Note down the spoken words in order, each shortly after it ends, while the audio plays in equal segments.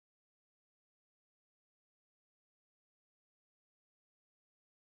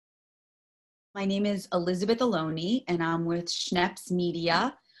My name is Elizabeth Aloni, and I'm with Schneps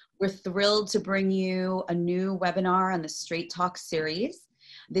Media. We're thrilled to bring you a new webinar on the Straight Talk series.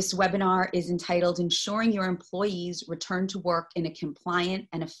 This webinar is entitled Ensuring Your Employees Return to Work in a Compliant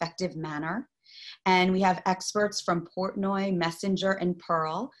and Effective Manner. And we have experts from Portnoy, Messenger, and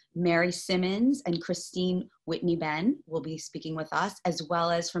Pearl. Mary Simmons and Christine Whitney-Ben will be speaking with us, as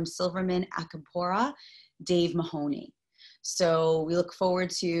well as from Silverman Acapora, Dave Mahoney. So we look forward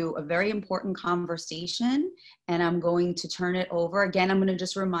to a very important conversation, and I'm going to turn it over. Again, I'm going to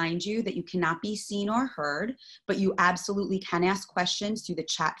just remind you that you cannot be seen or heard, but you absolutely can ask questions through the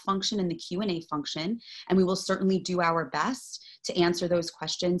chat function and the Q&A function, and we will certainly do our best to answer those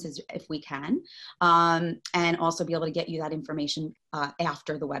questions if we can, and also be able to get you that information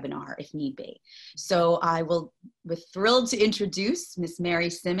after the webinar if need be. So we're thrilled to introduce Miss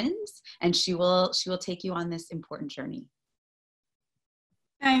Mary Simmons, and she will take you on this important journey.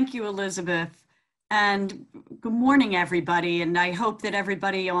 Thank you, Elizabeth. And good morning, everybody. And I hope that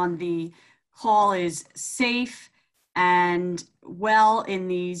everybody on the call is safe and well in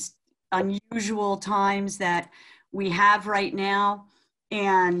these unusual times that we have right now.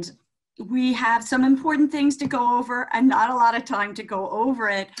 And we have some important things to go over and not a lot of time to go over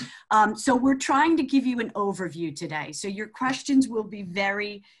it. So we're trying to give you an overview today. So your questions will be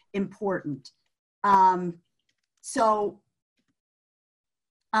very important.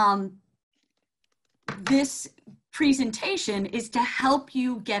 This presentation is to help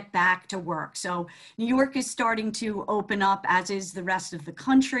you get back to work. So New York is starting to open up, as is the rest of the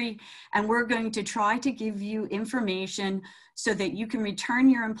country, and we're going to try to give you information so that you can return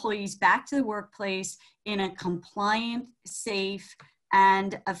your employees back to the workplace in a compliant, safe,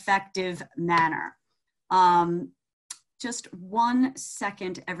 and effective manner. Just 1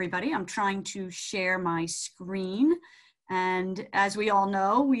 second, everybody. I'm trying to share my screen. And as we all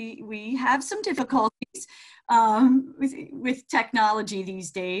know, we have some difficulties with technology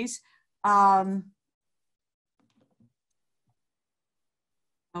these days. Okay,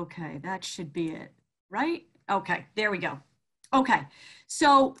 that should be it, right? Okay, there we go. Okay,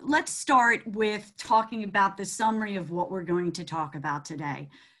 so let's start with talking about the summary of what we're going to talk about today.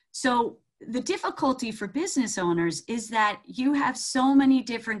 So the difficulty for business owners is that you have so many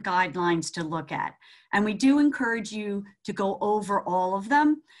different guidelines to look at. And we do encourage you to go over all of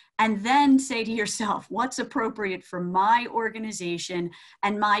them and then say to yourself, what's appropriate for my organization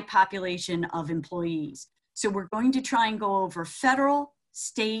and my population of employees? So we're going to try and go over federal,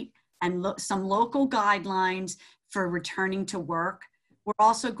 state, and some local guidelines for returning to work. We're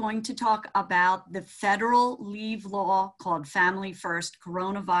also going to talk about the federal leave law called Family First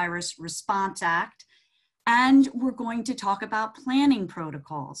Coronavirus Response Act. And we're going to talk about planning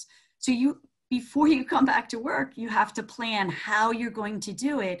protocols. So before you come back to work, you have to plan how you're going to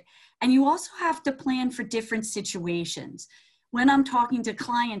do it. And you also have to plan for different situations. When I'm talking to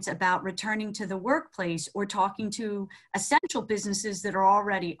clients about returning to the workplace or talking to essential businesses that are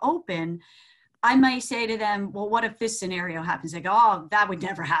already open, I may say to them, well, what if this scenario happens? They go, oh, that would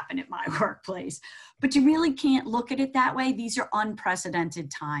never happen at my workplace. But you really can't look at it that way. These are unprecedented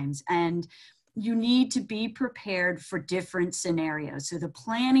times, and you need to be prepared for different scenarios. So the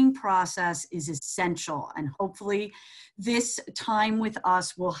planning process is essential, and hopefully this time with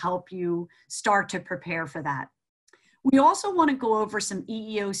us will help you start to prepare for that. We also want to go over some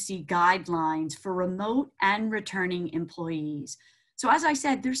EEOC guidelines for remote and returning employees. So as I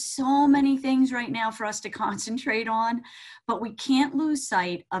said, there's so many things right now for us to concentrate on, but we can't lose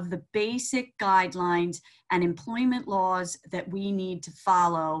sight of the basic guidelines and employment laws that we need to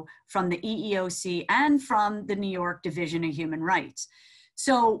follow from the EEOC and from the New York Division of Human Rights.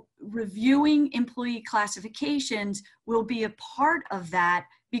 So reviewing employee classifications will be a part of that,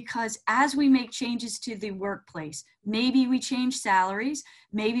 because as we make changes to the workplace, maybe we change salaries,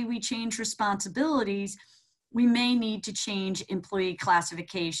 maybe we change responsibilities, we may need to change employee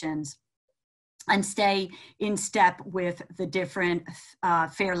classifications and stay in step with the different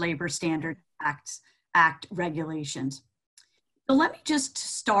Fair Labor Standards Act regulations. So let me just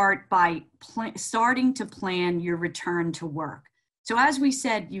start by starting to plan your return to work. So as we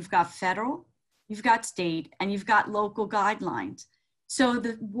said, you've got federal, you've got state, and you've got local guidelines. So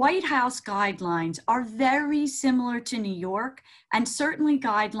the White House guidelines are very similar to New York, and certainly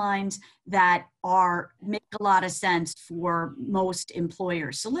guidelines that make a lot of sense for most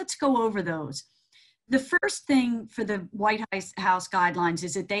employers. So let's go over those. The first thing for the White House guidelines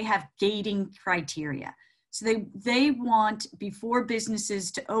is that they have gating criteria. So they want, before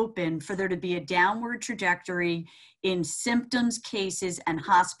businesses to open, for there to be a downward trajectory in symptoms, cases, and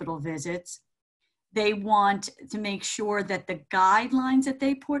hospital visits. They want to make sure that the guidelines that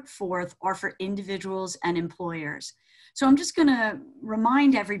they put forth are for individuals and employers. So I'm just going to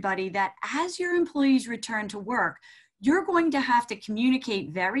remind everybody that as your employees return to work, you're going to have to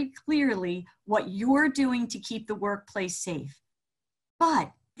communicate very clearly what you're doing to keep the workplace safe.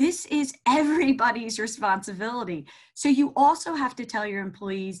 But this is everybody's responsibility. So you also have to tell your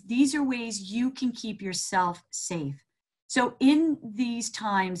employees, these are ways you can keep yourself safe. So in these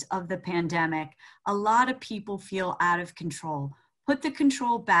times of the pandemic, a lot of people feel out of control. Put the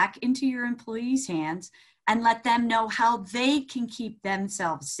control back into your employees' hands and let them know how they can keep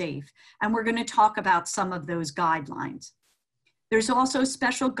themselves safe. And we're going to talk about some of those guidelines. There's also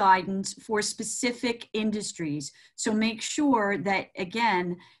special guidance for specific industries. So make sure that,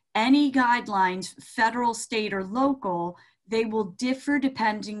 again, any guidelines, federal, state, or local, they will differ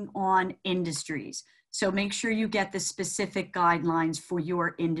depending on industries. So make sure you get the specific guidelines for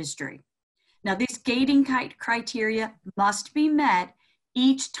your industry. Now, this gating criteria must be met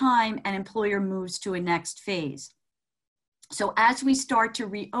each time an employer moves to a next phase. So as we start to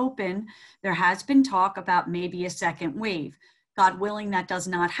reopen, there has been talk about maybe a second wave. God willing, that does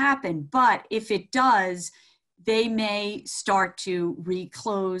not happen. But if it does, they may start to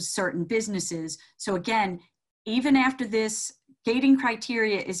reclose certain businesses. So again, even after this gating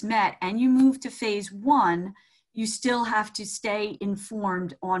criteria is met and you move to phase one, you still have to stay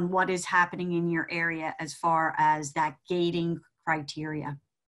informed on what is happening in your area as far as that gating criteria.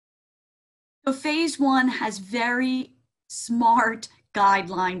 So phase one has very smart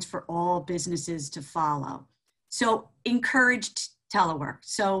guidelines for all businesses to follow. So encouraged telework.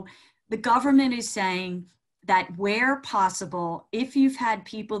 So the government is saying that where possible, if you've had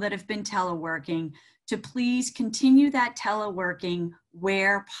people that have been teleworking, to please continue that teleworking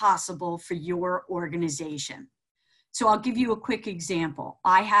where possible for your organization. So I'll give you a quick example.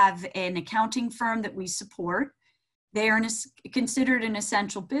 I have an accounting firm that we support. They are considered an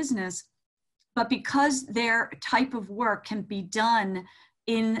essential business, but because their type of work can be done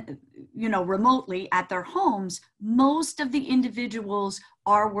remotely at their homes, most of the individuals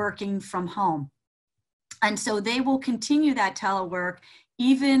are working from home. And so they will continue that telework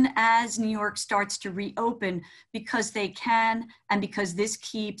even as New York starts to reopen, because they can and because this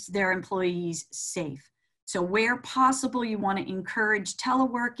keeps their employees safe. So where possible, you want to encourage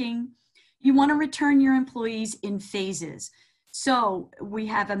teleworking. You want to return your employees in phases. So we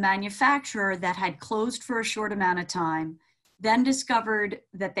have a manufacturer that had closed for a short amount of time, then discovered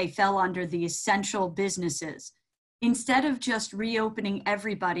that they fell under the essential businesses. Instead of just reopening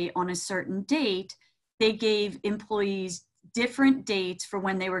everybody on a certain date, they gave employees different dates for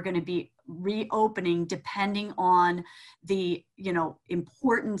when they were going to be reopening depending on the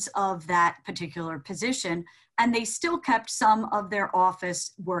importance of that particular position, and they still kept some of their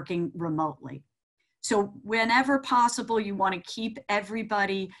office working remotely. So whenever possible, you want to keep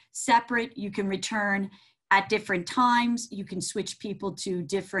everybody separate. You can return at different times. You can switch people to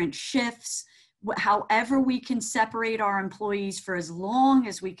different shifts. However we can separate our employees, for as long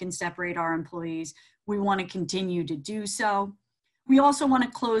as we can separate our employees, we want to continue to do so. We also want to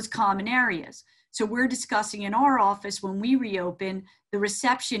close common areas. So we're discussing in our office when we reopen the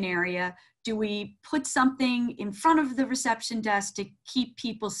reception area, do we put something in front of the reception desk to keep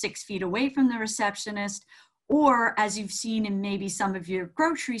people 6 feet away from the receptionist? Or, as you've seen in maybe some of your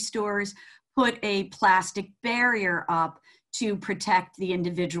grocery stores, put a plastic barrier up to protect the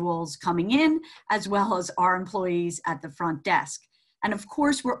individuals coming in, as well as our employees at the front desk. And of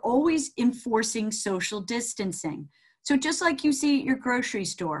course, we're always enforcing social distancing. So just like you see at your grocery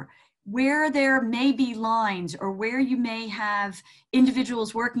store, where there may be lines or where you may have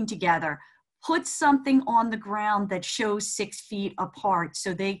individuals working together, put something on the ground that shows 6 feet apart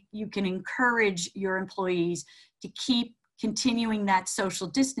so you can encourage your employees to keep continuing that social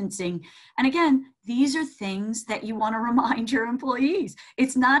distancing. And again, these are things that you want to remind your employees.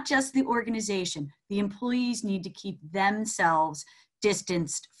 It's not just the organization. The employees need to keep themselves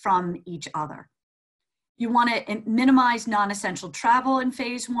distanced from each other. You want to minimize non-essential travel in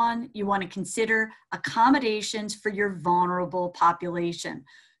phase one. You want to consider accommodations for your vulnerable population.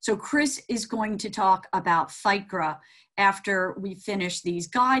 So Chris is going to talk about FICRA after we finish these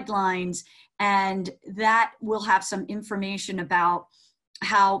guidelines, and that will have some information about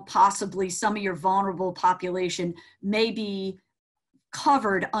how possibly some of your vulnerable population may be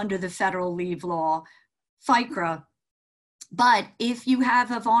covered under the federal leave law, FICRA. But if you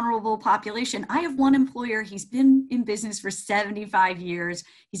have a vulnerable population, I have one employer, he's been in business for 75 years.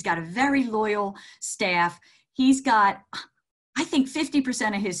 He's got a very loyal staff. He's got, I think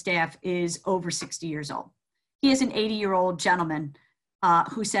 50% of his staff is over 60 years old. He has an 80-year-old gentleman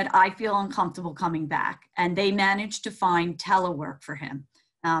who said, I feel uncomfortable coming back. And they managed to find telework for him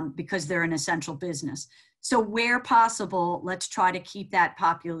because they're an essential business. So where possible, let's try to keep that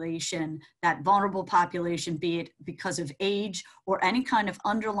population, that vulnerable population, be it because of age or any kind of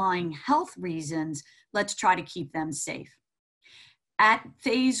underlying health reasons, let's try to keep them safe. At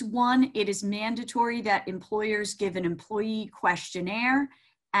phase 1, it is mandatory that employers give an employee questionnaire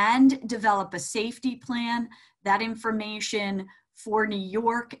and develop a safety plan. That information for New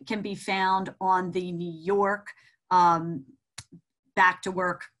York can be found on the New York Back to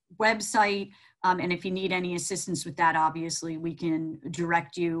Work website. And if you need any assistance with that, obviously, we can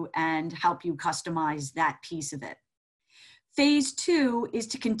direct you and help you customize that piece of it. Phase 2 is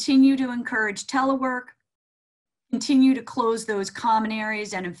to continue to encourage telework, continue to close those common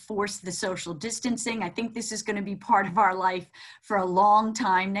areas and enforce the social distancing. I think this is going to be part of our life for a long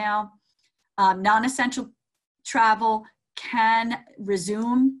time now. Non-essential travel can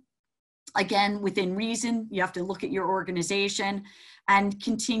resume, again, within reason. You have to look at your organization and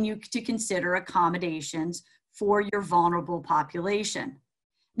continue to consider accommodations for your vulnerable population.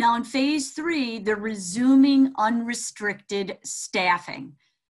 Now in phase 3, they're resuming unrestricted staffing.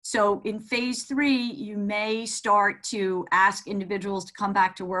 So in phase 3, you may start to ask individuals to come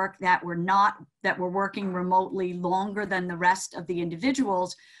back to work that were working remotely longer than the rest of the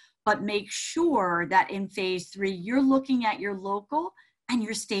individuals, but make sure that in phase 3, you're looking at your local and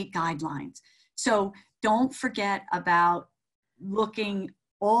your state guidelines. So don't forget about looking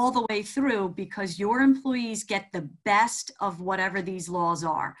all the way through, because your employees get the best of whatever these laws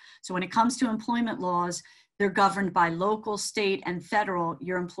are. So when it comes to employment laws, they're governed by local, state, and federal.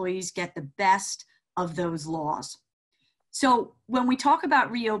 Your employees get the best of those laws. So when we talk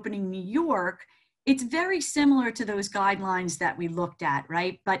about reopening New York, it's very similar to those guidelines that we looked at,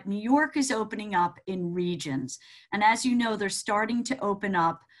 right? But New York is opening up in regions. And as you know, they're starting to open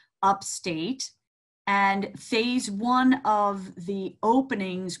up upstate. And phase 1 of the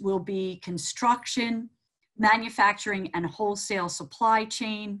openings will be construction, manufacturing and wholesale supply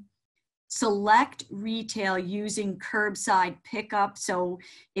chain, select retail using curbside pickup. So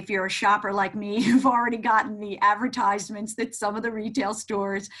if you're a shopper like me, you've already gotten the advertisements that some of the retail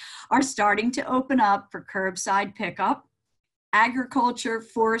stores are starting to open up for curbside pickup. Agriculture,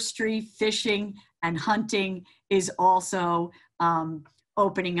 forestry, fishing, and hunting is also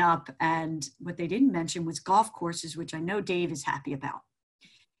opening up. And what they didn't mention was golf courses, which I know Dave is happy about.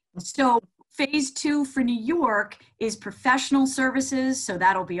 So phase 2 for New York is professional services. So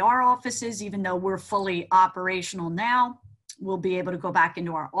that'll be our offices, even though we're fully operational now. We'll be able to go back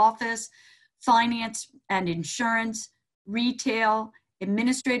into our office. Finance and insurance, retail,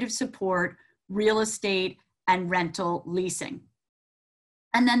 administrative support, real estate, and rental leasing.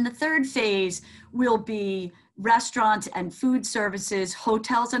 And then the third phase will be restaurants and food services,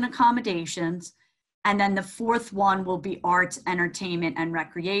 hotels and accommodations. And then the fourth one will be arts, entertainment, and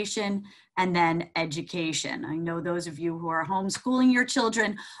recreation, and then education. I know those of you who are homeschooling your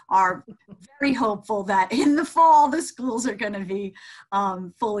children are very hopeful that in the fall, the schools are going to be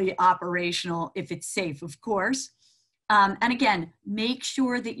fully operational, if it's safe, of course. And again, make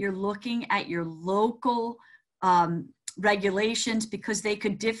sure that you're looking at your local regulations, because they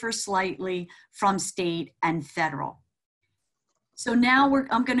could differ slightly from state and federal. So now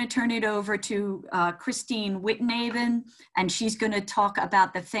I'm going to turn it over to Christine Wittenhaven, and she's going to talk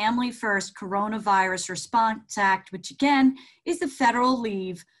about the Family First Coronavirus Response Act, which again is the federal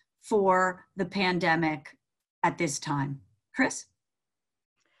leave for the pandemic at this time. Chris?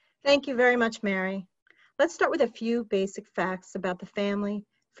 Thank you very much, Mary. Let's start with a few basic facts about the Family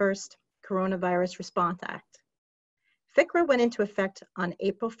First Coronavirus Response Act. FCRA went into effect on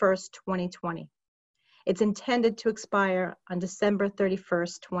April 1st, 2020. It's intended to expire on December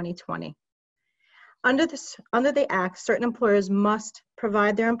 31st, 2020. Under the Act, certain employers must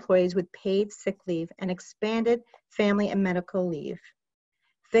provide their employees with paid sick leave and expanded family and medical leave.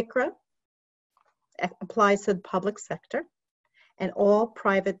 FCRA applies to the public sector and all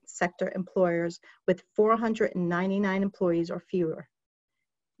private sector employers with 499 employees or fewer.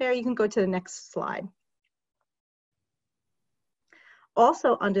 Mary, you can go to the next slide.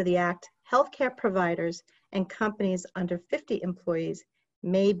 Also under the Act, healthcare providers and companies under 50 employees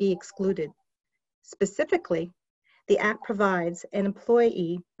may be excluded. Specifically, the Act provides an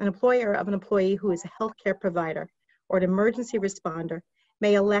employer of an employee who is a healthcare provider or an emergency responder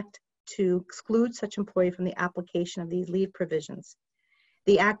may elect to exclude such employee from the application of these leave provisions.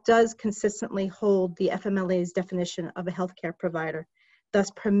 The Act does consistently hold the FMLA's definition of a healthcare provider,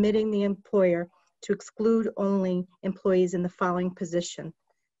 thus permitting the employer to exclude only employees in the following position: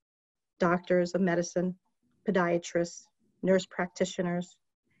 doctors of medicine, podiatrists, nurse practitioners,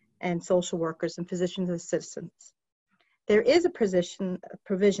 and social workers and physician assistants. There is a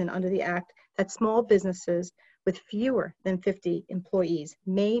provision under the Act that small businesses with fewer than 50 employees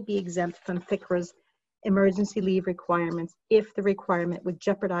may be exempt from FCRA's emergency leave requirements if the requirement would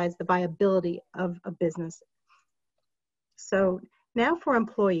jeopardize the viability of a business. So now for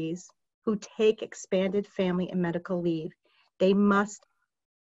employees who take expanded family and medical leave, they must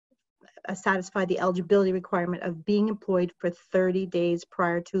satisfy the eligibility requirement of being employed for 30 days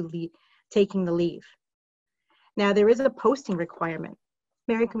prior to taking the leave. Now there is a posting requirement.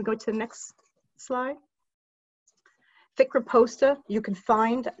 Mary, can we go to the next slide? FCRA POSTA, you can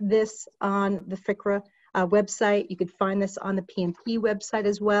find this on the FCRA website. You could find this on the PMP website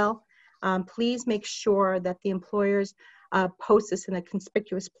as well. Please make sure that the employers post this in a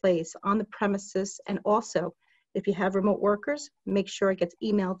conspicuous place on the premises, and also if you have remote workers, make sure it gets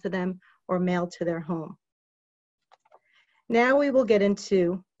emailed to them or mailed to their home. Now we will get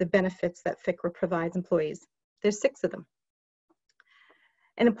into the benefits that FCRA provides employees. There's 6 of them.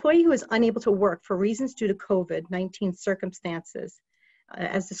 An employee who is unable to work for reasons due to COVID-19 circumstances,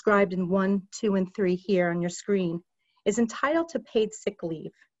 as described in 1, 2, and 3 here on your screen, is entitled to paid sick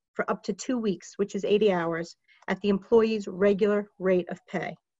leave for up to 2 weeks, which is 80 hours, at the employee's regular rate of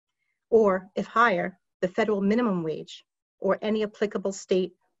pay, or if higher, the federal minimum wage, or any applicable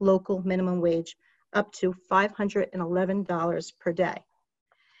state local minimum wage, up to $511 per day.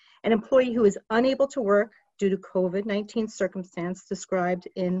 An employee who is unable to work due to COVID-19 circumstance described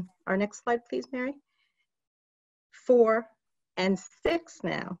in our next slide, please, Mary. 4 and 6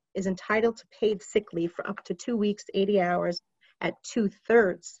 now is entitled to paid sick leave for up to 2 weeks, 80 hours at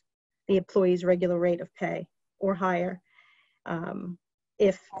 2/3 the employee's regular rate of pay or higher.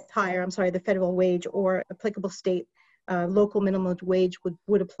 If higher, the federal wage or applicable state local minimum wage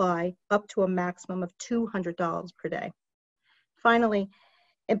would apply up to a maximum of $200 per day. Finally,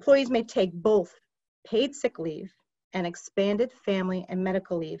 employees may take both paid sick leave and expanded family and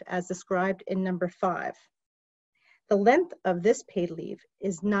medical leave as described in number 5. The length of this paid leave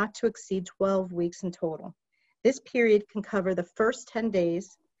is not to exceed 12 weeks in total. This period can cover the first 10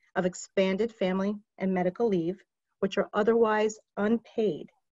 days of expanded family and medical leave, which are otherwise unpaid,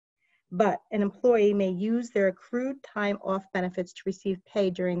 but an employee may use their accrued time off benefits to receive pay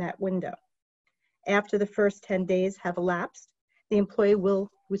during that window. After the first 10 days have elapsed, the employee will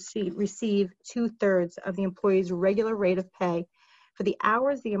receive 2/3 of the employee's regular rate of pay for the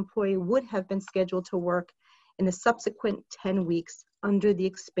hours the employee would have been scheduled to work in the subsequent 10 weeks under the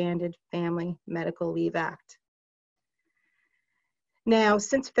Expanded Family Medical Leave Act. Now,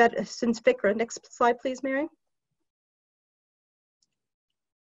 since FCRA, next slide please, Mary.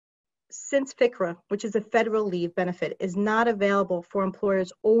 Since FCRA, which is a federal leave benefit, is not available for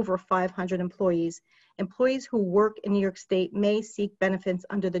employers over 500 employees, employees who work in New York State may seek benefits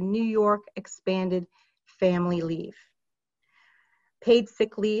under the New York Expanded Family Leave. Paid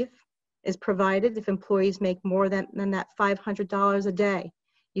sick leave is provided if employees make more than that $500 a day.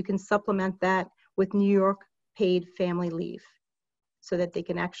 You can supplement that with New York paid family leave so that they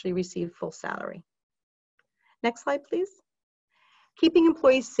can actually receive full salary. Next slide, please. Keeping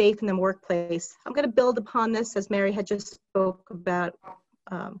employees safe in the workplace. I'm going to build upon this as Mary had just spoke about.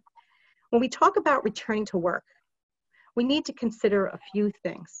 When we talk about returning to work, we need to consider a few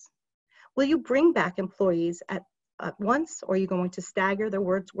things. Will you bring back employees at once, or are you going to stagger their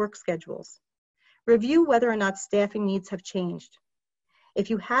work schedules? Review whether or not staffing needs have changed. If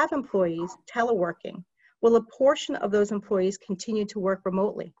you have employees teleworking, will a portion of those employees continue to work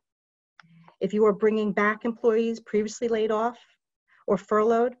remotely? If you are bringing back employees previously laid off or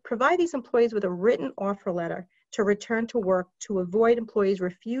furloughed, provide these employees with a written offer letter to return to work to avoid employees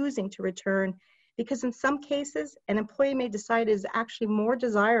refusing to return, because in some cases, an employee may decide it is actually more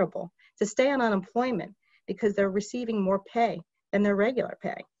desirable to stay on unemployment because they're receiving more pay than their regular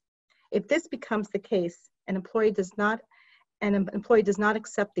pay. If this becomes the case, an employee does not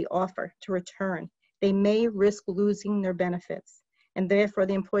accept the offer to return, they may risk losing their benefits, and therefore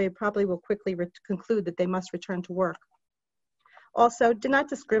the employee probably will quickly conclude that they must return to work. Also, do not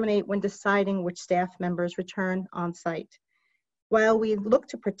discriminate when deciding which staff members return on site. While we look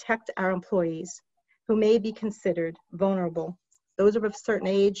to protect our employees who may be considered vulnerable, those of a certain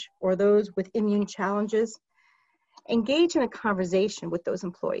age or those with immune challenges, engage in a conversation with those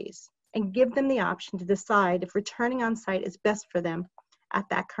employees and give them the option to decide if returning on site is best for them at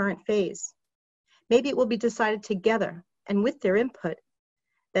that current phase. Maybe it will be decided together and with their input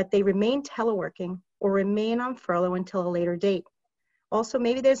that they remain teleworking or remain on furlough until a later date. Also,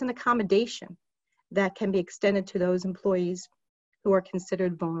 maybe there's an accommodation that can be extended to those employees who are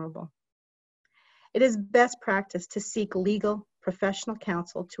considered vulnerable. It is best practice to seek legal professional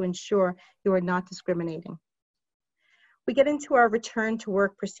counsel to ensure you are not discriminating. We get into our return to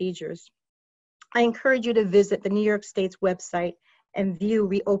work procedures. I encourage you to visit the New York State's website and view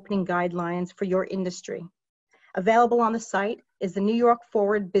reopening guidelines for your industry. Available on the site is the New York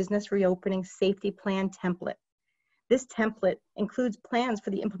Forward Business Reopening Safety Plan template. This template includes plans for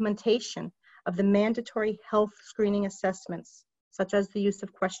the implementation of the mandatory health screening assessments, such as the use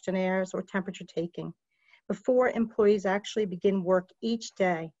of questionnaires or temperature taking, before employees actually begin work each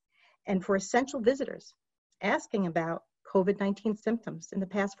day, and for essential visitors, asking about COVID-19 symptoms in the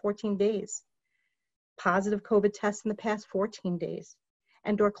past 14 days, positive COVID tests in the past 14 days,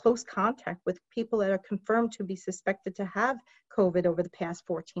 and/or close contact with people that are confirmed to be suspected to have COVID over the past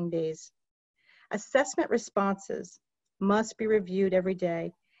 14 days. Assessment responses must be reviewed every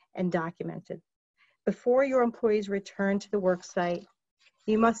day and documented. Before your employees return to the work site,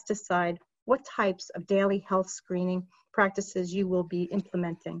 you must decide what types of daily health screening practices you will be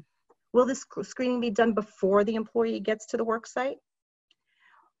implementing. Will this screening be done before the employee gets to the work site?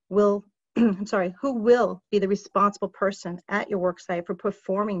 Who will be the responsible person at your work site for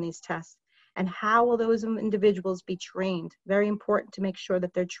performing these tests? And how will those individuals be trained? Very important to make sure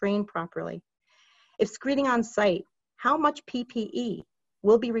that they're trained properly. If screening on site, how much PPE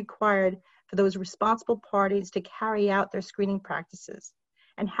will be required for those responsible parties to carry out their screening practices?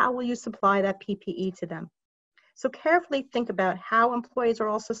 And how will you supply that PPE to them? So carefully think about how employees are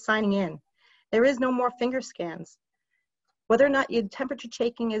also signing in. There is no more finger scans. Whether or not your temperature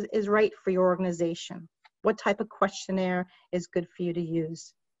taking is right for your organization. What type of questionnaire is good for you to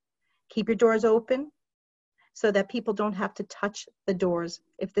use? Keep your doors open so that people don't have to touch the doors.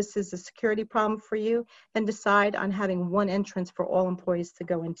 If this is a security problem for you, then decide on having one entrance for all employees to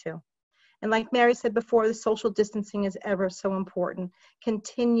go into. And like Mary said before, the social distancing is ever so important.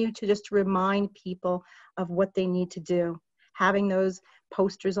 Continue to just remind people of what they need to do. Having those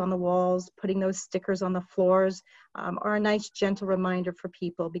posters on the walls, putting those stickers on the floors are a nice gentle reminder for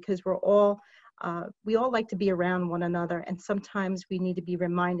people, because we all like to be around one another, and sometimes we need to be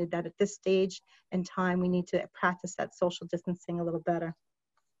reminded that at this stage in time we need to practice that social distancing a little better.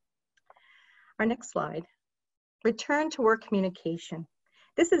 Our next slide. Return to work communication.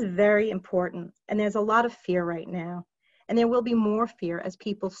 This is very important, and there's a lot of fear right now, and there will be more fear as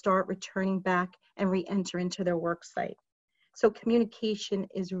people start returning back and re-enter into their work site. So communication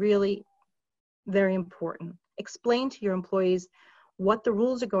is really very important. Explain to your employees what the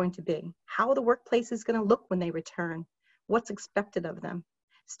rules are going to be, how the workplace is going to look when they return, what's expected of them.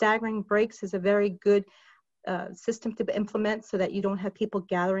 Staggering breaks is a very good system to implement so that you don't have people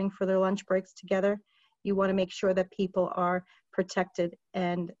gathering for their lunch breaks together. You want to make sure that people are protected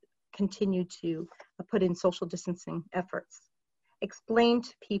and continue to put in social distancing efforts. Explain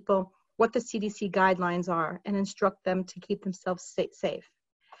to people what the CDC guidelines are and instruct them to keep themselves safe.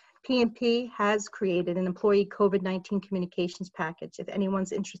 P&P has created an employee COVID-19 communications package. If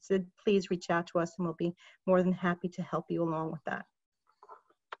anyone's interested, please reach out to us and we'll be more than happy to help you along with that.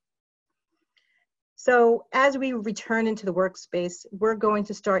 So as we return into the workspace, we're going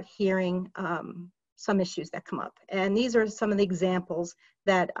to start hearing some issues that come up. And these are some of the examples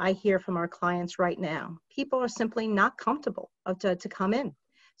that I hear from our clients right now. People are simply not comfortable to come in.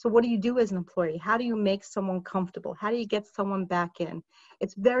 So what do you do as an employee? How do you make someone comfortable? How do you get someone back in?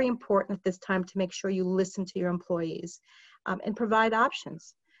 It's very important at this time to make sure you listen to your employees and provide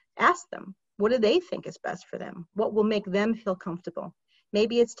options. Ask them, what do they think is best for them? What will make them feel comfortable?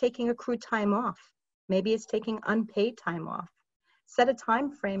 Maybe it's taking accrued time off. Maybe it's taking unpaid time off. Set a time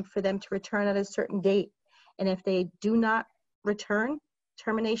frame for them to return at a certain date. And if they do not return,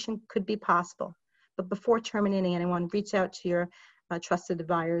 termination could be possible. But before terminating anyone, reach out to your trusted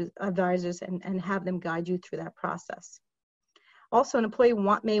advisors and have them guide you through that process. Also, an employee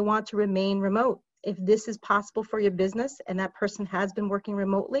may want to remain remote. If this is possible for your business and that person has been working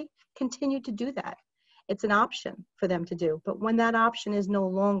remotely, continue to do that. It's an option for them to do. But when that option is no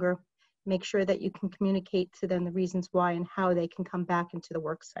longer, make sure that you can communicate to them the reasons why and how they can come back into the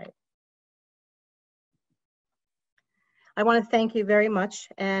work site. I want to thank you very much,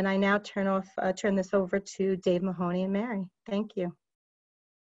 and I now turn this over to Dave Mahoney and Mary. Thank you.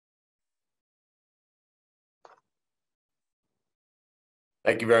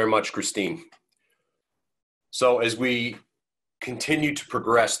 Thank you very much, Christine. So as we continue to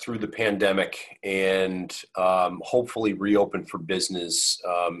progress through the pandemic and hopefully reopen for business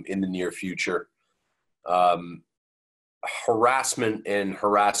in the near future, harassment and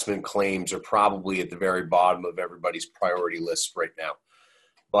harassment claims are probably at the very bottom of everybody's priority list right now.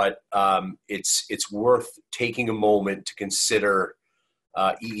 But it's worth taking a moment to consider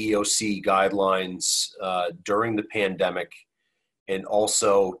EEOC guidelines during the pandemic, and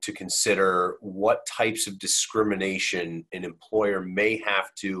also to consider what types of discrimination an employer may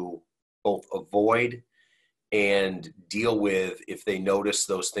have to both avoid and deal with if they notice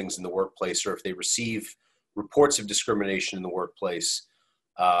those things in the workplace, or if they receive reports of discrimination in the workplace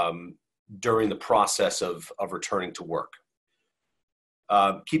during the process of returning to work.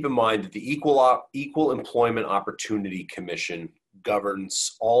 Keep in mind that the Equal Employment Opportunity Commission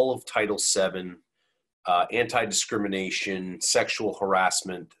governs all of Title VII, anti-discrimination, sexual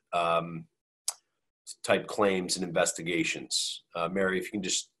harassment type claims and investigations. Mary, if you can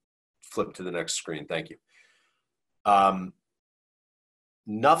just flip to the next screen, thank you.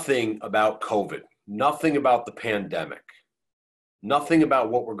 Nothing about COVID, nothing about the pandemic, nothing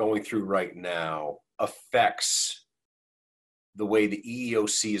about what we're going through right now affects the way the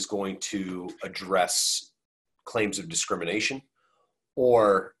EEOC is going to address claims of discrimination,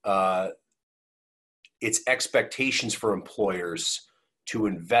 or its expectations for employers to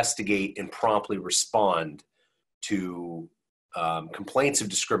investigate and promptly respond to complaints of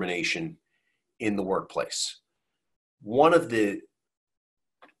discrimination in the workplace. One of the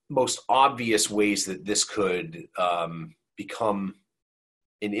most obvious ways that this could become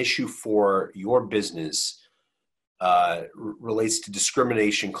an issue for your business relates to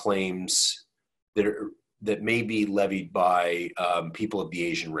discrimination claims that may be levied by people of the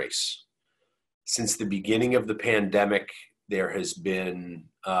Asian race. Since the beginning of the pandemic, there has been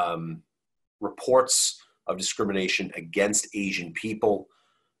reports of discrimination against Asian people,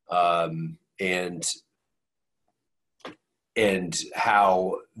 and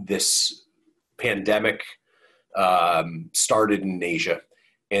how this pandemic started in Asia,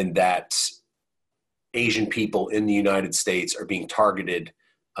 and that Asian people in the United States are being targeted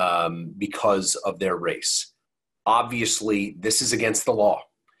because of their race. Obviously, this is against the law,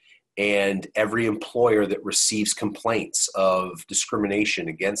 and every employer that receives complaints of discrimination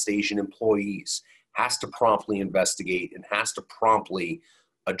against Asian employees has to promptly investigate and has to promptly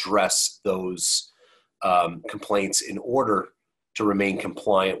address those complaints in order to remain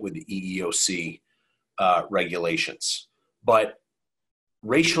compliant with the EEOC regulations. But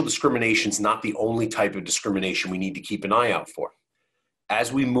racial discrimination is not the only type of discrimination we need to keep an eye out for.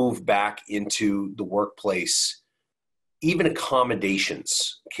 As we move back into the workplace, even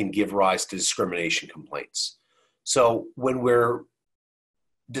accommodations can give rise to discrimination complaints. So when we're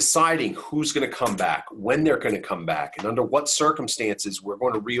deciding who's going to come back, when they're going to come back, and under what circumstances we're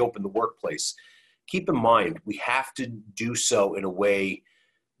going to reopen the workplace, keep in mind we have to do so in a way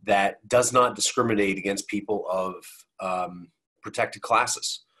that does not discriminate against people of protected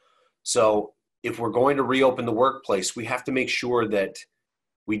classes. So if we're going to reopen the workplace, we have to make sure that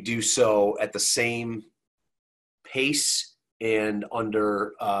we do so at the same pace and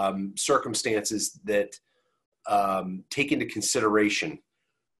under circumstances that take into consideration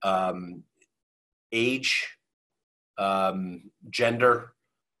age, gender,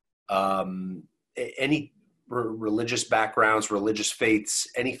 any religious backgrounds, religious faiths,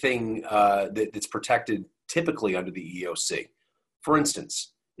 anything that's protected typically under the EEOC. For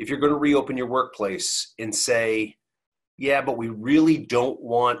instance, if you're going to reopen your workplace and say, yeah, but we really don't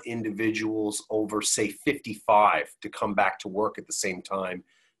want individuals over, say, 55 to come back to work at the same time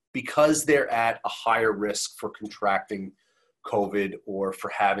because they're at a higher risk for contracting COVID or for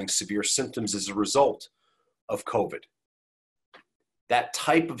having severe symptoms as a result of COVID. That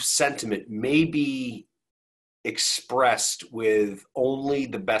type of sentiment may be expressed with only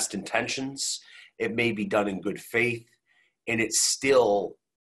the best intentions. It may be done in good faith, and it still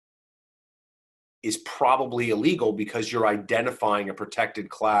is probably illegal because you're identifying a protected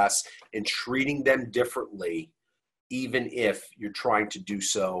class and treating them differently, even if you're trying to do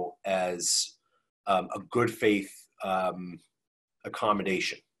so as a good faith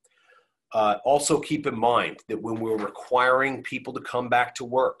accommodation. Also keep in mind that when we're requiring people to come back to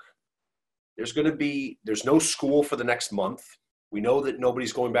work, there's no school for the next month. We know that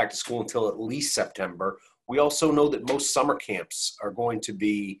nobody's going back to school until at least September. We also know that most summer camps are going to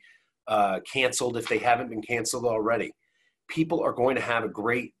be canceled if they haven't been canceled already. People are going to have a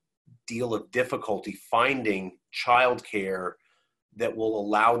great deal of difficulty finding childcare that will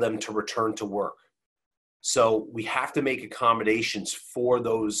allow them to return to work. So we have to make accommodations for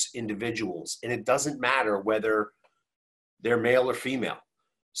those individuals, and it doesn't matter whether they're male or female.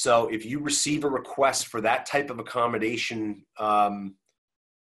 So if you receive a request for that type of accommodation,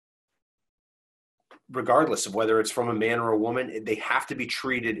 regardless of whether it's from a man or a woman, they have to be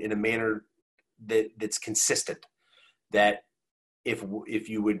treated in a manner that's consistent. That if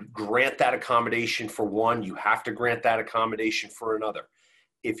you would grant that accommodation for one, you have to grant that accommodation for another.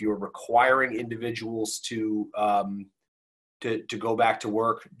 if you're requiring individuals to go back to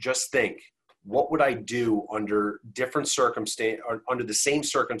work, just think, what would I do under different circumstance, or under the same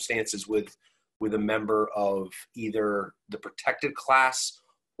circumstances with a member of either the protected class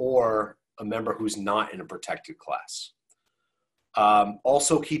or a member who's not in a protected class.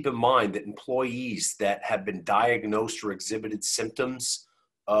 Also keep in mind that employees that have been diagnosed or exhibited symptoms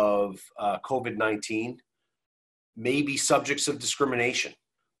of COVID-19 may be subjects of discrimination,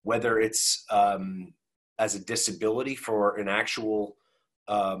 whether it's as a disability for an actual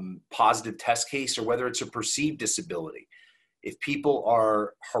positive test case or whether it's a perceived disability. If people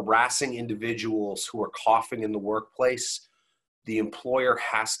are harassing individuals who are coughing in the workplace, the employer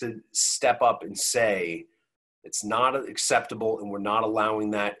has to step up and say, it's not acceptable and we're not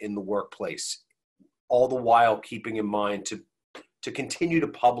allowing that in the workplace. All the while keeping in mind to continue to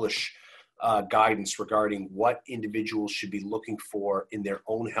publish guidance regarding what individuals should be looking for in their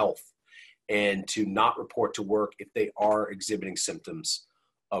own health, and to not report to work if they are exhibiting symptoms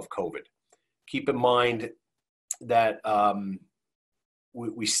of COVID. Keep in mind that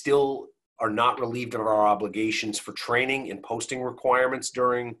we still are not relieved of our obligations for training and posting requirements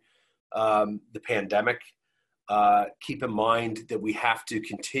during the pandemic. Keep in mind that we have to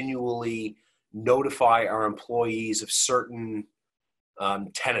continually notify our employees of certain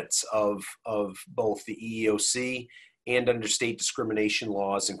tenets of both the EEOC and under state discrimination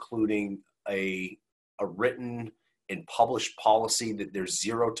laws, including a written and published policy that there's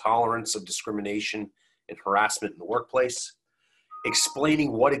zero tolerance of discrimination and harassment in the workplace,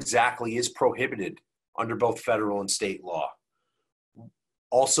 explaining what exactly is prohibited under both federal and state law.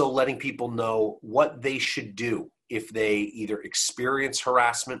 Also letting people know what they should do if they either experience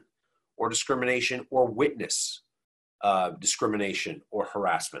harassment or discrimination or witness discrimination or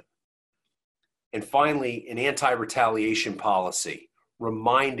harassment. And finally, an anti-retaliation policy,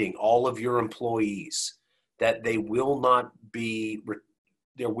 reminding all of your employees that there will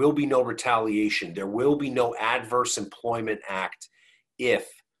be no retaliation, there will be no adverse employment act if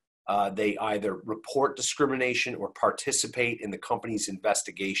they either report discrimination or participate in the company's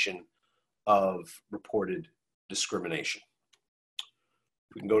investigation of reported discrimination.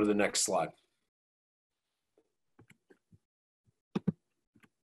 We can go to the next slide.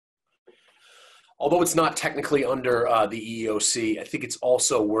 Although it's not technically under the EEOC, I think it's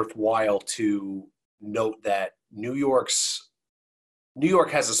also worthwhile to note that New York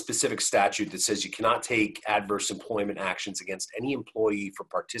has a specific statute that says you cannot take adverse employment actions against any employee for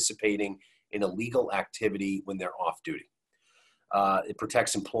participating in illegal activity when they're off duty. It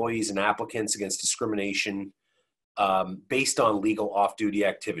protects employees and applicants against discrimination based on legal off-duty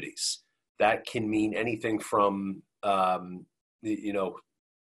activities. That can mean anything from, it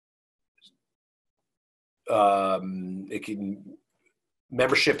can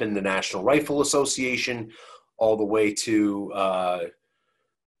membership in the National Rifle Association, all the way to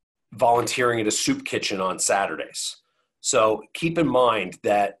volunteering at a soup kitchen on Saturdays. So keep in mind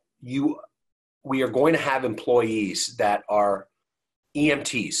that we are going to have employees that are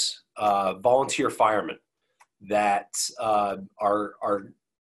EMTs, volunteer firemen, that are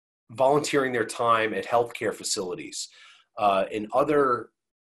volunteering their time at healthcare facilities, and other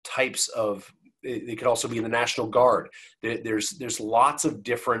types of. They could also be in the National Guard. There's lots of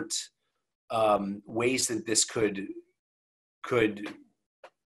different ways that this could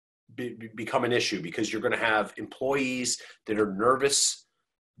become an issue, because you're going to have employees that are nervous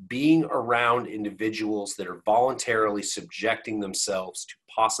being around individuals that are voluntarily subjecting themselves to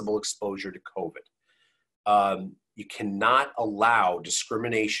possible exposure to COVID. You cannot allow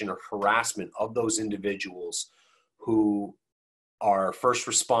discrimination or harassment of those individuals who are first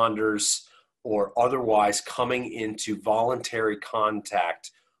responders or otherwise coming into voluntary contact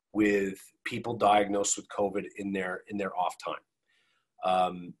with people diagnosed with COVID in their off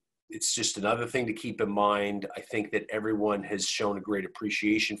time. It's just another thing to keep in mind. I think that everyone has shown a great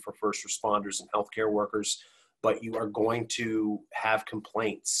appreciation for first responders and healthcare workers, but you are going to have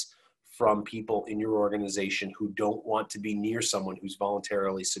complaints from people in your organization who don't want to be near someone who's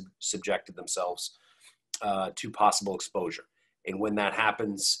voluntarily subjected themselves to possible exposure. And when that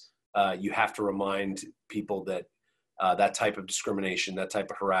happens, you have to remind people that that type of discrimination, that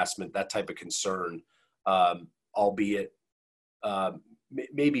type of harassment, that type of concern, albeit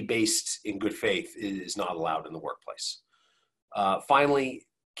maybe based in good faith, is not allowed in the workplace. Finally,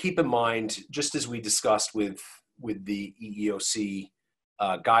 keep in mind, just as we discussed with the EEOC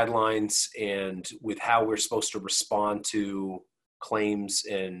guidelines and with how we're supposed to respond to claims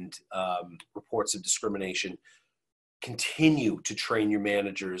and reports of discrimination, continue to train your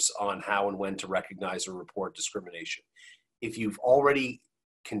managers on how and when to recognize or report discrimination. If you've already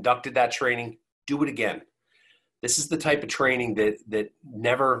conducted that training, do it again. This is the type of training that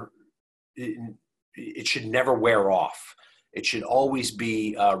never, it should never wear off. It should always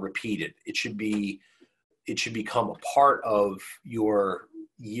be repeated. It should become a part of your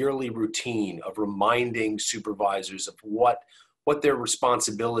yearly routine of reminding supervisors of what their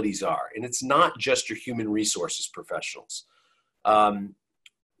responsibilities are. And it's not just your human resources professionals.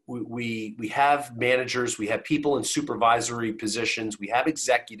 We have managers, we have people in supervisory positions, we have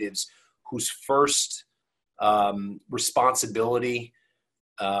executives whose first responsibility,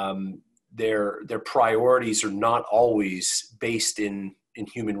 their priorities are not always based in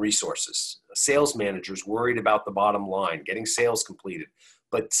human resources. A sales manager is worried about the bottom line, getting sales completed.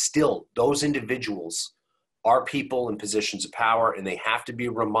 But still, those individuals are people in positions of power, and they have to be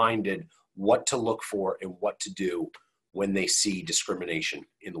reminded what to look for and what to do when they see discrimination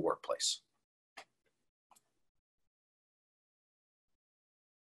in the workplace.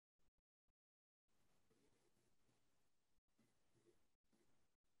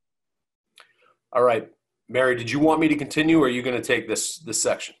 All right, Mary, did you want me to continue, or are you going to take this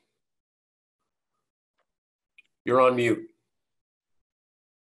section? You're on mute.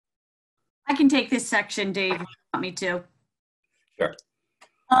 I can take this section, Dave, if you want me to. Sure.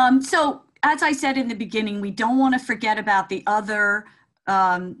 So as I said in the beginning, we don't want to forget about the other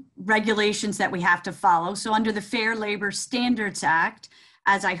regulations that we have to follow. So under the Fair Labor Standards Act,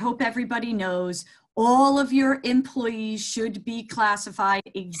 as I hope everybody knows, all of your employees should be classified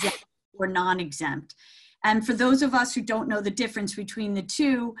exempt or non-exempt. And for those of us who don't know the difference between the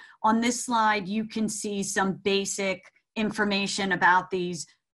two, on this slide, you can see some basic information about these.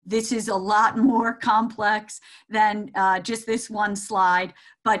 This is a lot more complex than just this one slide,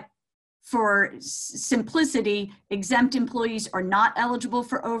 but for simplicity, exempt employees are not eligible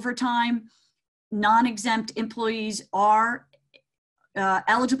for overtime. Non-exempt employees are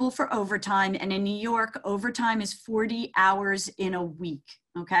eligible for overtime, and in New York, overtime is 40 hours in a week,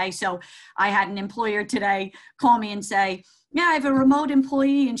 okay? So I had an employer today call me and say, yeah, I have a remote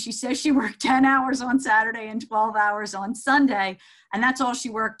employee, and she says she worked 10 hours on Saturday and 12 hours on Sunday, and that's all she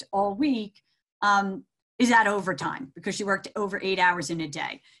worked all week. Is that overtime because she worked over 8 hours in a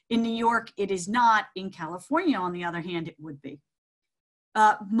day. In New York, it is not. In California, on the other hand, it would be.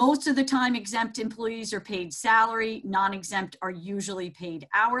 Most of the time, exempt employees are paid salary. Non-exempt are usually paid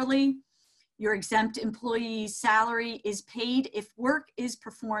hourly. Your exempt employee's salary is paid if work is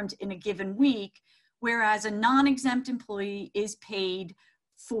performed in a given week, whereas a non-exempt employee is paid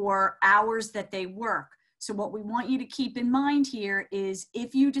for hours that they work. So what we want you to keep in mind here is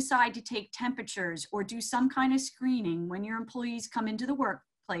if you decide to take temperatures or do some kind of screening when your employees come into the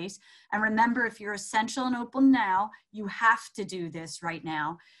workplace, and remember, if you're essential and open now, you have to do this right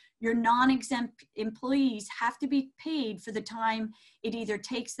now. Your non-exempt employees have to be paid for the time it either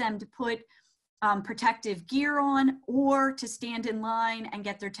takes them to put protective gear on or to stand in line and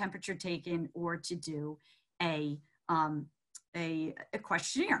get their temperature taken or to do a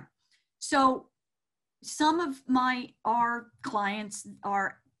questionnaire. So some of our clients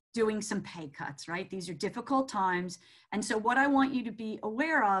are doing some pay cuts, right? These are difficult times. And so what I want you to be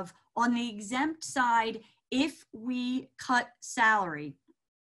aware of on the exempt side, if we cut salary,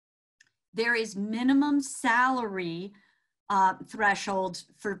 there is minimum salary thresholds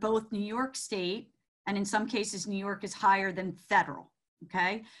for both New York State, and in some cases, New York is higher than federal,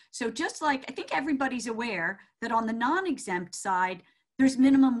 okay? So just like, I think everybody's aware that on the non-exempt side, there's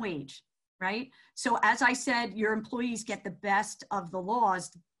minimum wage, right? So as I said, your employees get the best of the laws.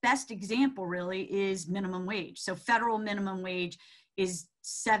 The best example really is minimum wage. So federal minimum wage is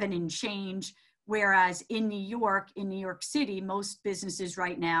 7 and change, whereas in New York City, most businesses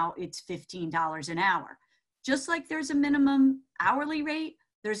right now, it's $15 an hour. Just like there's a minimum hourly rate,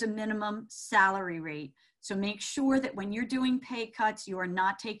 there's a minimum salary rate. So make sure that when you're doing pay cuts, you are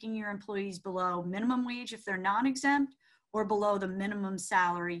not taking your employees below minimum wage if they're non-exempt or below the minimum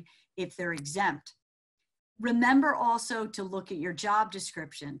salary if they're exempt. Remember also to look at your job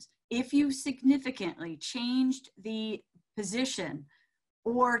descriptions. If you significantly changed the position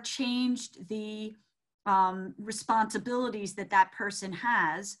or changed the responsibilities that that person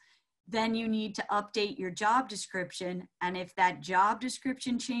has, then you need to update your job description. And if that job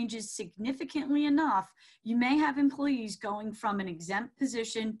description changes significantly enough, you may have employees going from an exempt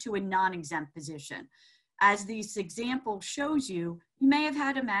position to a non-exempt position. As this example shows you, you may have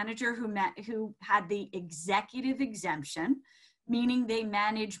had a manager who had the executive exemption, meaning they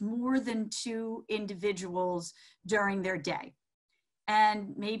manage more than 2 individuals during their day.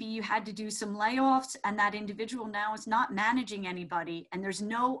 And maybe you had to do some layoffs and that individual now is not managing anybody and there's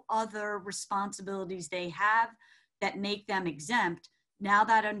no other responsibilities they have that make them exempt. Now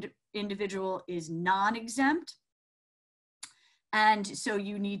that individual is non-exempt. And so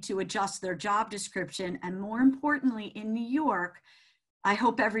you need to adjust their job description. And more importantly, in New York, I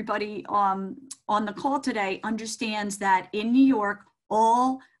hope everybody on the call today understands that in New York,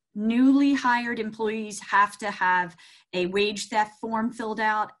 all newly hired employees have to have a wage theft form filled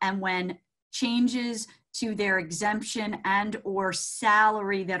out. And when changes to their exemption and or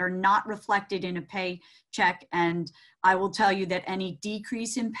salary that are not reflected in a paycheck, and I will tell you that any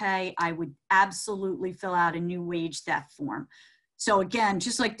decrease in pay, I would absolutely fill out a new wage theft form. So again,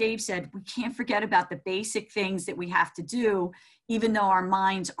 just like Dave said, we can't forget about the basic things that we have to do, even though our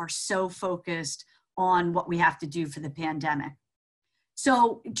minds are so focused on what we have to do for the pandemic.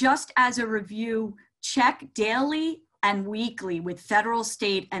 So just as a review, check daily and weekly with federal,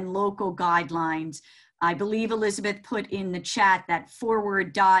 state, and local guidelines. I believe Elizabeth put in the chat that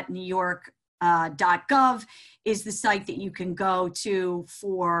forward.newyork.gov is the site that you can go to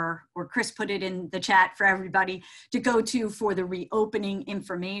for, or Chris put it in the chat for everybody to go to for the reopening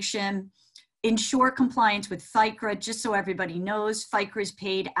information. Ensure compliance with FICRA, just so everybody knows, FICRA is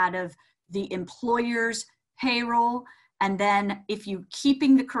paid out of the employer's payroll. And then if you're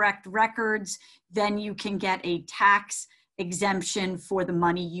keeping the correct records, then you can get a tax exemption for the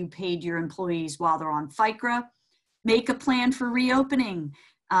money you paid your employees while they're on FICRA. Make a plan for reopening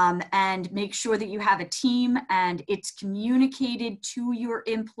and make sure that you have a team and it's communicated to your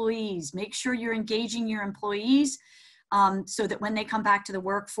employees. Make sure you're engaging your employees so that when they come back to the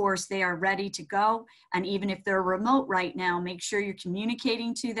workforce, they are ready to go. And even if they're remote right now, make sure you're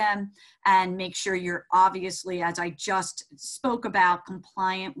communicating to them and make sure you're obviously, as I just spoke about,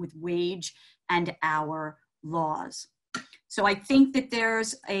 compliant with wage and hour laws. So I think that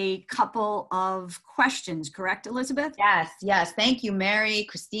there's a couple of questions, correct, Elizabeth? Yes. Thank you, Mary,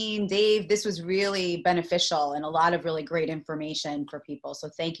 Christine, Dave. This was really beneficial and a lot of really great information for people. So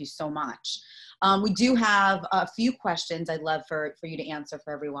thank you so much. We do have a few questions I'd love for you to answer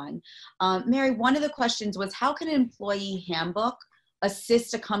for everyone. Mary, one of the questions was, how can an employee handbook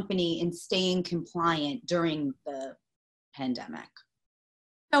assist a company in staying compliant during the pandemic?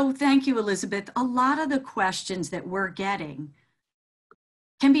 So thank you, Elizabeth. A lot of the questions that we're getting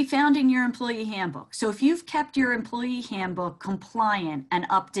can be found in your employee handbook. So if you've kept your employee handbook compliant and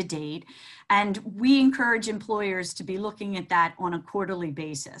up to date, and we encourage employers to be looking at that on a quarterly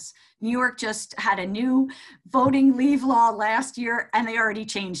basis. New York just had a new voting leave law last year, and they already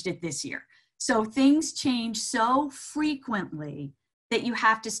changed it this year. So things change so frequently that you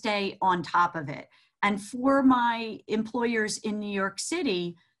have to stay on top of it. And for my employers in New York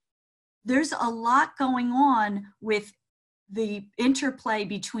City, there's a lot going on with the interplay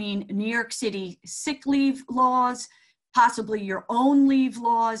between New York City sick leave laws, possibly your own leave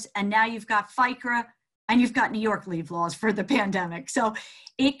laws, and now you've got FICRA and you've got New York leave laws for the pandemic. So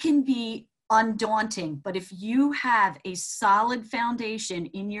it can be undaunting, but if you have a solid foundation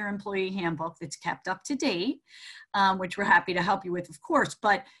in your employee handbook that's kept up to date, which we're happy to help you with, of course,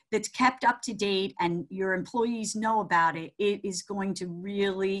 but that's kept up to date and your employees know about it, it is going to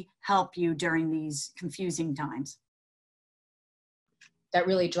really help you during these confusing times. That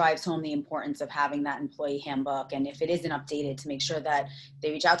really drives home the importance of having that employee handbook. And if it isn't updated, to make sure that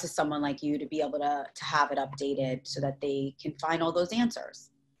they reach out to someone like you to be able to have it updated so that they can find all those answers.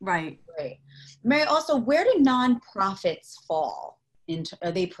 Right. Great. Mary, also, where do nonprofits fall?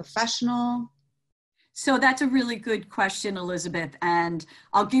 Are they professional? So that's a really good question, Elizabeth. And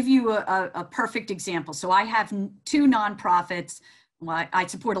I'll give you a perfect example. So I have two nonprofits. Well, I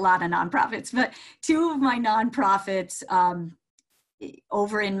support a lot of nonprofits, but two of my nonprofits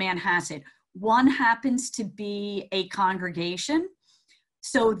over in Manhasset. One happens to be a congregation.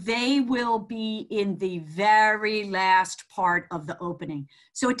 So they will be in the very last part of the opening.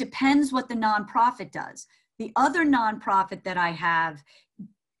 So it depends what the nonprofit does. The other nonprofit that I have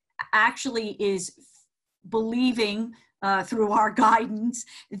actually is believing through our guidance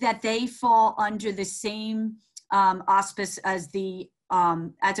that they fall under the same auspice as a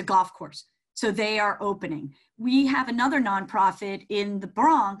golf course. So they are opening. We have another nonprofit in the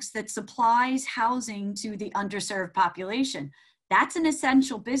Bronx that supplies housing to the underserved population. That's an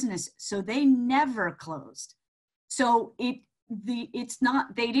essential business, so they never closed. So it's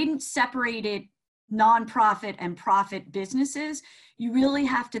not, they didn't separate it nonprofit and profit businesses. You really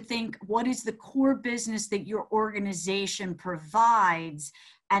have to think, what is the core business that your organization provides,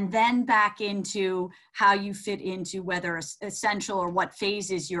 and then back into how you fit into whether essential or what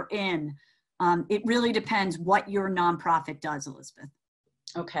phases you're in. It really depends what your nonprofit does, Elizabeth.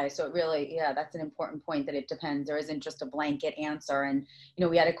 Okay, so it really, yeah, that's an important point, that it depends. There isn't just a blanket answer. And, you know,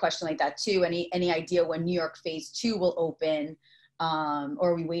 we had a question like that too. Any idea when New York phase 2 will open? or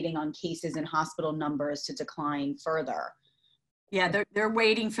are we waiting on cases and hospital numbers to decline further? Yeah, they're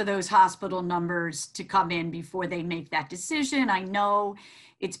waiting for those hospital numbers to come in before they make that decision. I know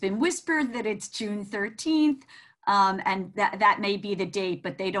it's been whispered that it's June 13th, and that may be the date,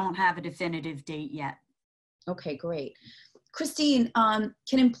 but they don't have a definitive date yet. Okay, great. Christine, can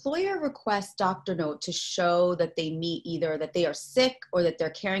employer request doctor note to show that they meet either that they are sick or that they're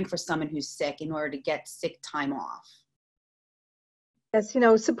caring for someone who's sick in order to get sick time off? Yes,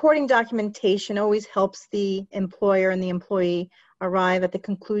 supporting documentation always helps the employer and the employee arrive at the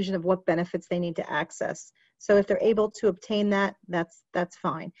conclusion of what benefits they need to access. So if they're able to obtain that, that's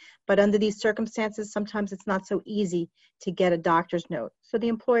fine. But under these circumstances, sometimes it's not so easy to get a doctor's note. So the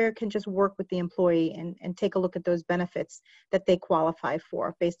employer can just work with the employee and take a look at those benefits that they qualify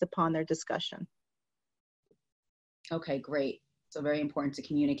for based upon their discussion. Okay, great. So very important to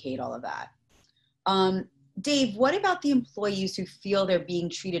communicate all of that. Dave, what about the employees who feel they're being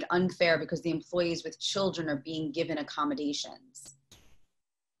treated unfair because the employees with children are being given accommodations?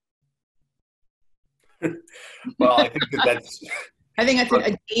 Well, I think that's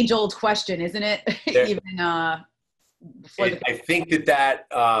an age-old question, isn't it? Even before I think that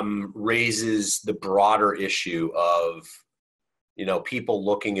raises the broader issue of, people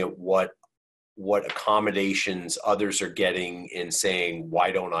looking at what accommodations others are getting and saying,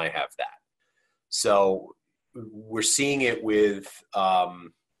 why don't I have that? So we're seeing it with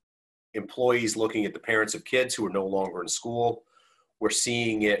employees looking at the parents of kids who are no longer in school. We're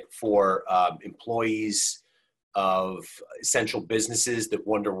seeing it for employees of essential businesses that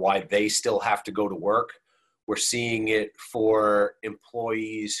wonder why they still have to go to work. We're seeing it for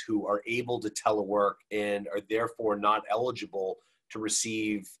employees who are able to telework and are therefore not eligible to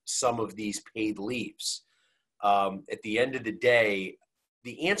receive some of these paid leaves. At the end of the day,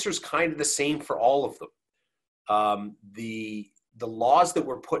 the answer is kind of the same for all of them. The laws that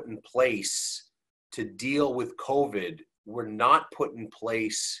were put in place to deal with COVID were not put in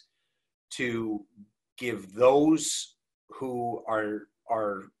place to give those who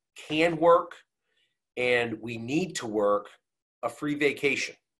can work and we need to work a free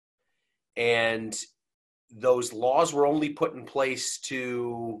vacation. And those laws were only put in place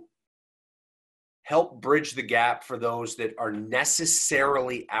to help bridge the gap for those that are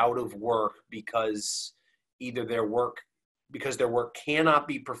necessarily out of work because either their work cannot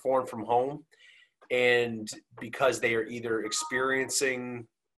be performed from home, and because they are either experiencing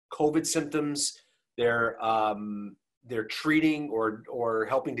COVID symptoms, they're treating or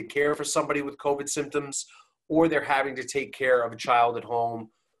helping to care for somebody with COVID symptoms, or they're having to take care of a child at home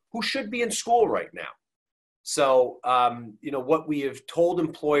who should be in school right now. So, what we have told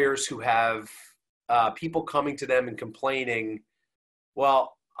employers who have people coming to them and complaining,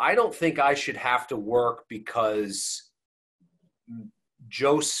 well, I don't think I should have to work because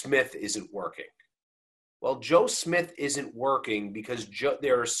Joe Smith isn't working. Well, Joe Smith isn't working because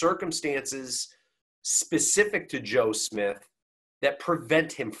there are circumstances specific to Joe Smith that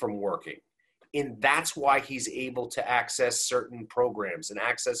prevent him from working. And that's why he's able to access certain programs and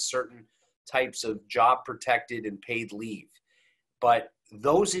access certain types of job protected and paid leave. But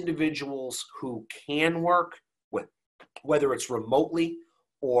those individuals who can work, whether it's remotely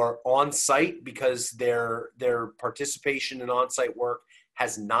or on site, because their participation in on-site work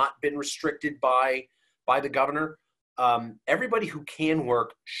has not been restricted by the governor, everybody who can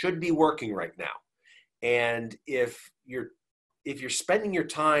work should be working right now. And if you're spending your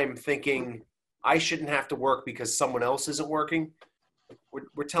time thinking I shouldn't have to work because someone else isn't working,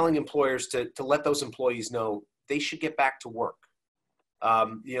 we're telling employers to let those employees know they should get back to work.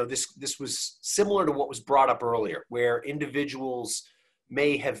 This was similar to what was brought up earlier, where individuals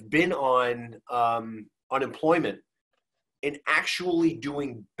may have been on unemployment and actually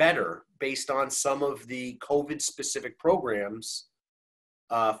doing better based on some of the COVID specific programs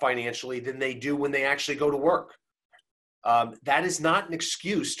financially than they do when they actually go to work. That is not an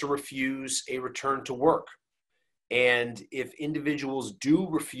excuse to refuse a return to work. And if individuals do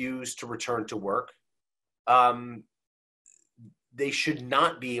refuse to return to work, they should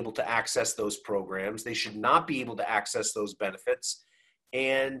not be able to access those programs. They should not be able to access those benefits.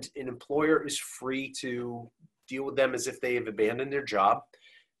 And an employer is free to deal with them as if they have abandoned their job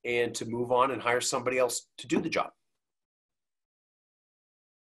and to move on and hire somebody else to do the job.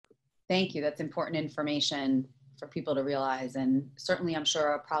 Thank you. That's important information for people to realize. And certainly, I'm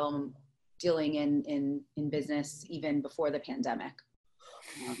sure a problem dealing in business even before the pandemic.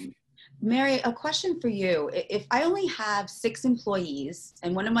 Mary, a question for you. If I only have 6 employees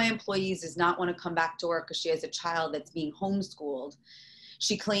and one of my employees does not want to come back to work because she has a child that's being homeschooled,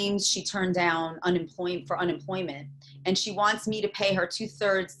 She claims she turned down unemployment, and she wants me to pay her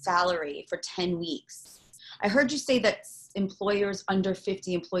 2/3 salary for 10 weeks. I heard you say that employers under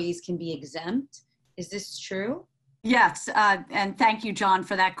 50 employees can be exempt. Is this true? Yes, and thank you, John,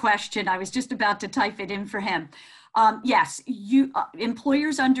 for that question. I was just about to type it in for him. Yes,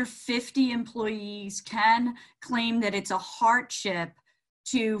 employers under 50 employees can claim that it's a hardship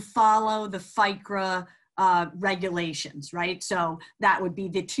to follow the FICRA regulations, right? So that would be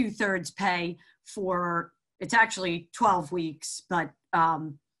the 2/3 pay for, it's actually 12 weeks, but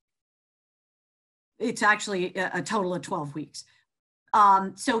it's actually a total of 12 weeks.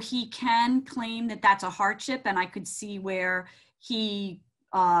 So he can claim that that's a hardship, and I could see where he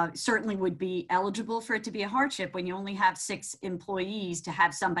certainly would be eligible for it to be a hardship when you only have 6 employees to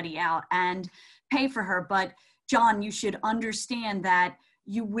have somebody out and pay for her. But John, you should understand that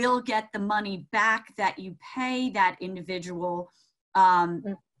you will get the money back that you pay that individual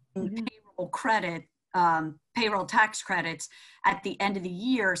in payroll credit, payroll tax credits at the end of the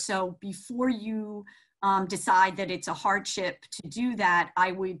year. So before you decide that it's a hardship to do that,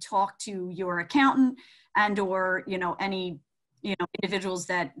 I would talk to your accountant and or any individuals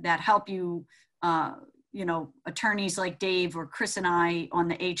that help you, attorneys like Dave or Chris and I on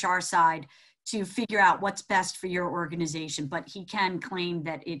the HR side, to figure out what's best for your organization. But he can claim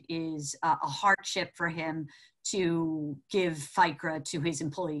that it is a hardship for him to give FICRA to his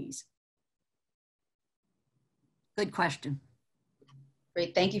employees. Good question.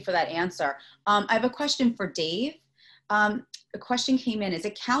 Great, thank you for that answer. I have a question for Dave. A question came in: as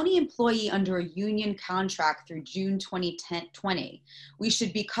a county employee under a union contract through June 2020, we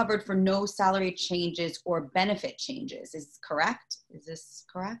should be covered for no salary changes or benefit changes. Is correct? Is this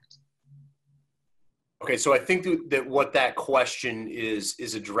correct? Okay, so I think that what that question is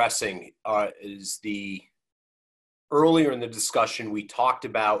addressing is the earlier in the discussion we talked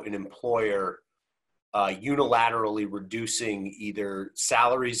about an employer unilaterally reducing either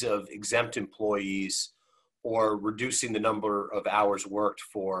salaries of exempt employees or reducing the number of hours worked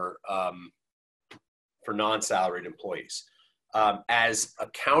for non-salaried employees. As a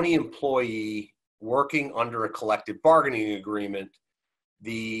county employee working under a collective bargaining agreement,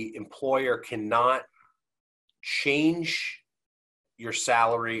 the employer cannot change your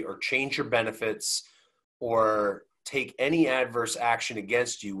salary or change your benefits or take any adverse action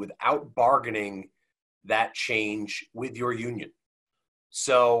against you without bargaining that change with your union.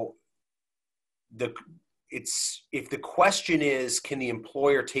 So if the question is, can the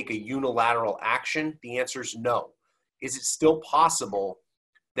employer take a unilateral action? The answer is no. Is it still possible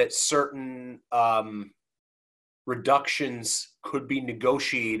that certain reductions could be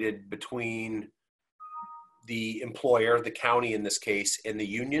negotiated between the employer, the county in this case, and the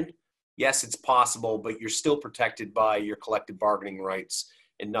union? Yes, it's possible, but you're still protected by your collective bargaining rights,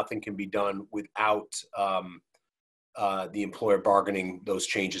 and nothing can be done without the employer bargaining those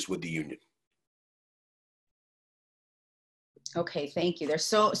changes with the union. Okay, thank you. There's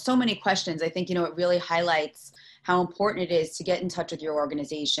so many questions. I think, it really highlights how important it is to get in touch with your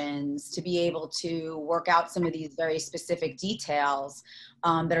organizations, to be able to work out some of these very specific details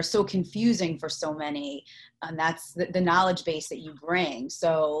that are so confusing for so many. And that's the knowledge base that you bring.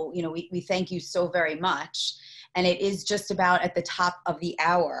 So, we thank you so very much. And it is just about at the top of the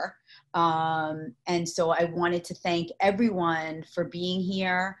hour. And so I wanted to thank everyone for being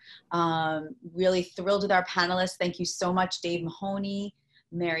here. Really thrilled with our panelists. Thank you so much, Dave Mahoney,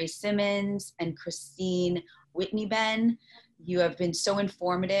 Mary Simmons, and Christine Whitney-Ben. You have been so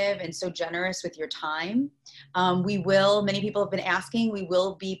informative and so generous with your time. Many people have been asking, we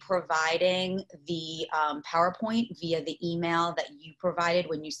will be providing the PowerPoint via the email that you provided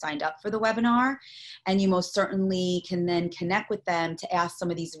when you signed up for the webinar. And you most certainly can then connect with them to ask some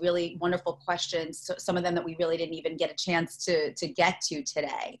of these really wonderful questions, some of them that we really didn't even get a chance to get to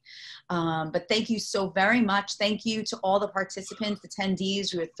today. But thank you so very much. Thank you to all the participants,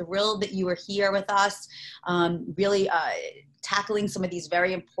 attendees. We are thrilled that you were here with us, really tackling some of these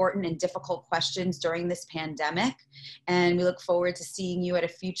very important and difficult questions during this pandemic. And we look forward to seeing you at a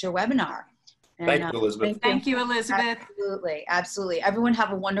future webinar. And, thank you, Elizabeth. Thank you, Elizabeth. Absolutely, absolutely. Everyone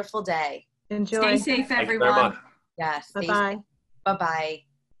have a wonderful day. Enjoy. Stay safe, everyone. Yes. Bye-bye. Bye-bye.